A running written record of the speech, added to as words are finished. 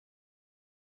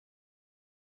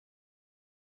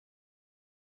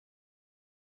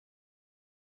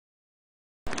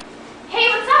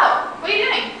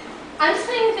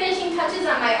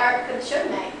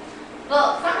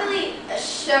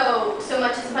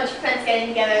getting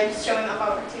together and just showing off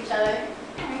our work to each other.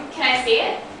 Can I see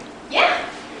it? Yeah,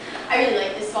 I really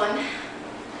like this one.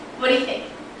 What do you think?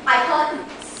 I call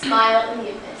it Smile in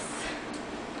the Abyss.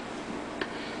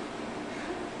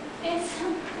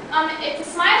 It's a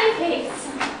smiley face.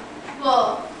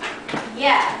 Well,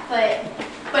 yeah,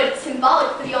 but it's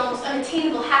symbolic for the almost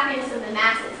unattainable happiness of the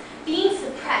masses, being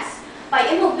suppressed by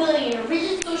immobility in a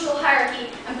rigid social hierarchy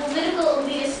and political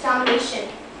elitist domination.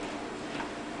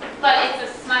 But it's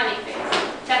a smiley face.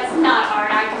 That's not art.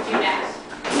 I can do that.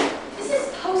 This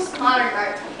is postmodern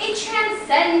art. It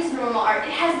transcends normal art.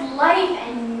 It has life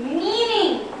and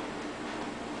meaning.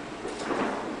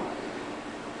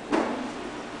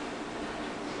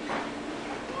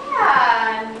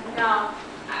 Yeah, no.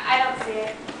 I don't see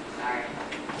it. Sorry.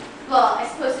 Well, I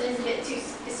suppose it is a bit too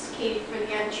sophisticated for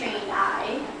the untrained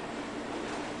eye.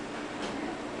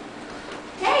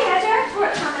 Hey, how's your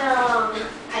report coming along?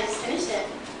 I just finished it.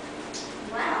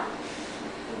 Wow,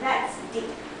 that's deep.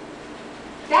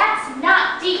 That's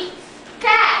not deep.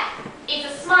 That is a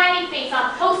smiley face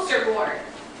on poster board.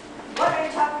 What are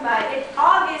you talking about? It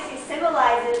obviously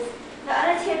symbolizes the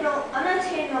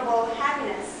unattainable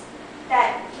happiness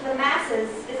that to the masses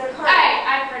is a curse. Alright,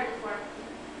 I've heard it before.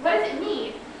 What does it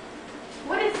mean?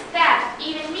 What does that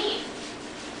even mean?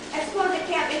 I suppose it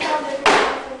can't be held as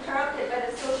corrupted by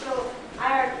the social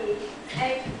hierarchy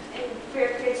and for your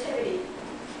creativity.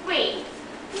 Wait,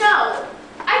 no.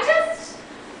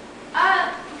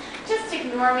 Just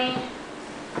ignore me.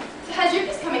 So how's your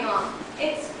piece coming along?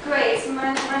 It's great. It's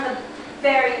one of the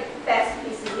very best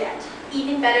pieces yet.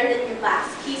 Even better than your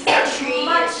last piece, The Tree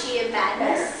and She of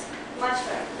Madness? Much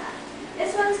better than that.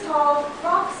 This one's called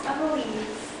Rocks of the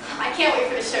Leaves. I can't wait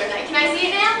for the show tonight. Can I see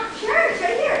it now? Sure, it's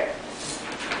right here.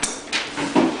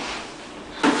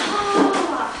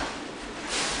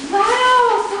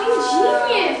 Wow, so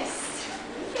ingenious.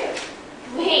 Thank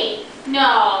you. Wait,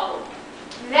 no.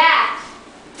 That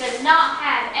does not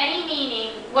have any meaning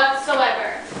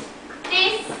whatsoever.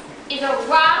 This is a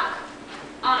rock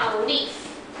on a leaf.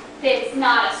 It's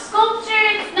not a sculpture,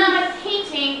 it's not a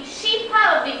painting. She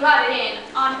probably brought it in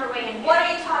on her way in here. What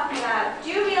are you talking about? Do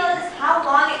you realize how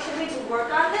long it took me to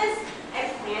work on this? I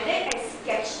planned it, I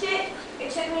sketched it.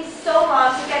 It took me so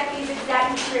long to get these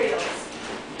exact materials.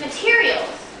 Materials?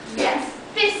 Yes.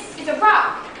 This is a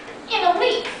rock in a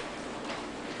leaf.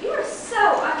 You are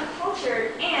so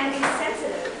uncultured and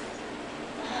insensitive.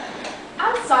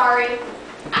 I'm sorry.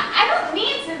 I don't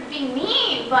mean to be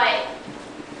mean, but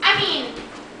I mean,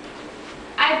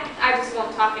 I just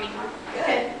won't talk anymore.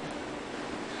 Good.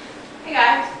 Hey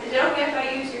guys, is it okay if I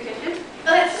use your kitchen?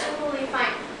 Oh, that's totally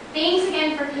fine. Thanks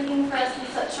again for cooking for us in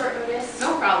such short notice.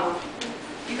 No problem.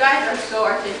 You guys are so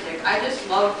artistic. I just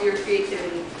love your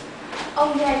creativity.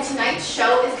 Oh yeah, tonight's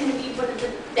show is going to be one of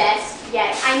the best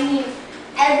yet. I mean,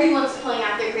 everyone's pulling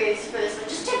out their greatest for this one.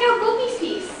 Just check out Ruby's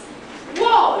piece.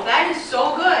 Whoa, that is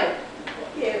so good.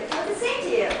 Thank you. What's it say to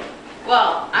you?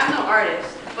 Well, I'm no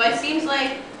artist, but it seems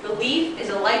like the leaf is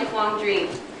a lifelong dream,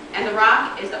 and the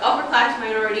rock is the upper class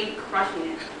minority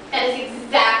crushing it. That is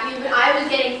exactly what I was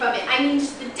getting from it. I mean,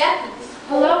 just the depth of this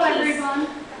whole Hello, piece. everyone.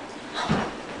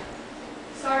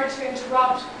 Sorry to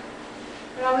interrupt,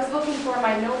 but I was looking for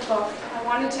my notebook. I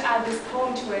wanted to add this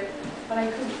poem to it, but I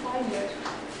couldn't find it.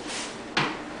 I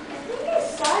think I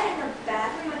saw it in her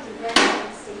bathroom with the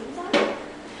red stains on it.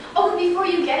 Oh, but before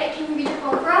you get it, can you read your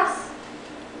poem for us?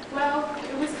 Well,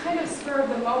 it was kind of spur of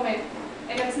the moment,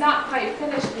 and it's not quite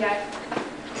finished yet,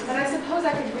 but I suppose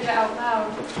I could read it out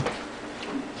loud.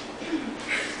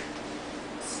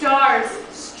 Stars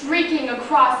streaking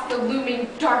across the looming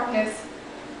darkness,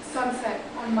 sunset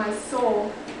on my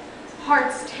soul,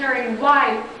 hearts tearing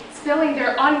wide, spilling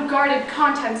their unguarded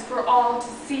contents for all to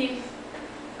see.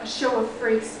 A show of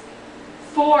freaks,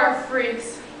 4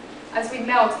 freaks, as we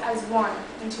melt as one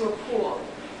into a pool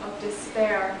of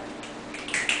despair.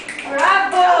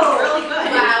 Bravo! Really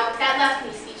good. Wow, that left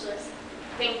me speechless.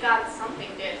 Thank God something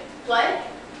did. What?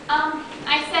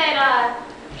 I said,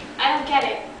 I don't get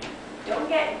it. Don't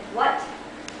get what?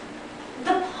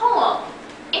 The poem.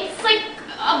 It's like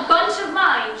a bunch of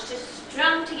lines just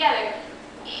strung together.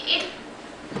 It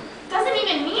doesn't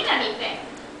even mean anything.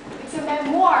 It's a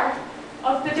memoir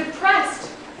of the depressed,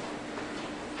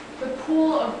 the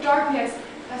pool of darkness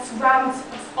that surrounds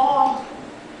us all.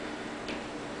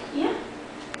 Yeah.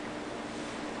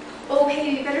 Oh,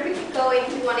 hey, we better get going.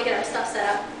 We want to get our stuff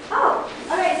set up. Oh,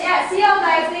 alright, yeah, see y'all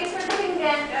guys. Thanks for coming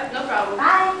again. Yep, no problem.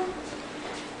 Bye.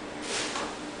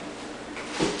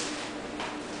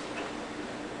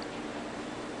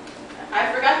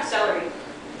 I forgot the celery.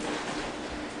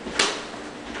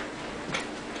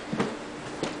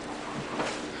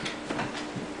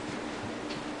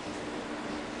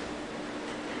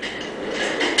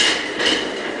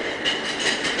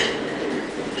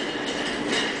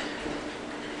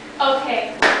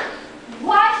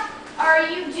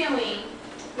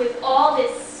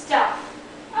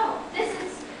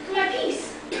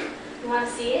 want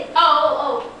to see it?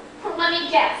 Oh, let me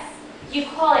guess. You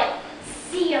call it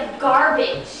sea of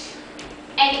garbage,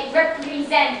 and it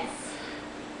represents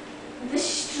the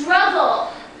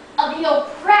struggle of the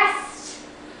oppressed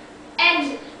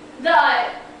and the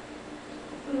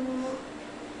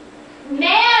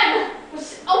men